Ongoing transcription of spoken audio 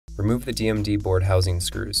Remove the DMD board housing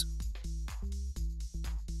screws.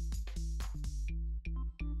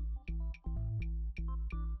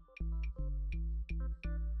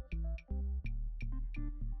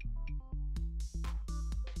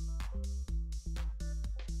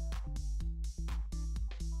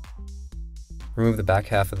 Remove the back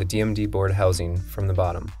half of the DMD board housing from the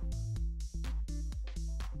bottom.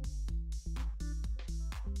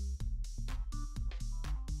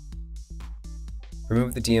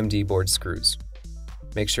 Remove the DMD board screws.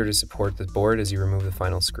 Make sure to support the board as you remove the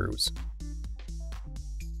final screws.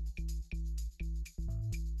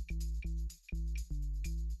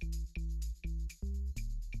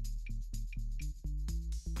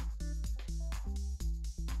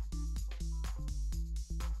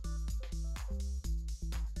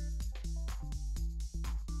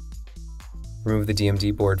 Remove the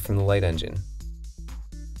DMD board from the light engine.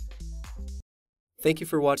 Thank you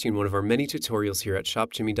for watching one of our many tutorials here at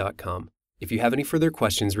ShopJimmy.com. If you have any further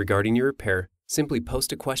questions regarding your repair, simply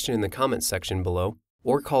post a question in the comments section below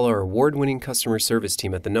or call our award-winning customer service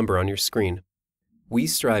team at the number on your screen. We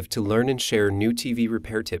strive to learn and share new TV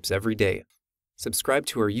repair tips every day. Subscribe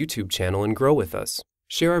to our YouTube channel and grow with us.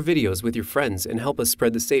 Share our videos with your friends and help us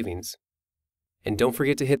spread the savings. And don't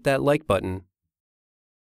forget to hit that like button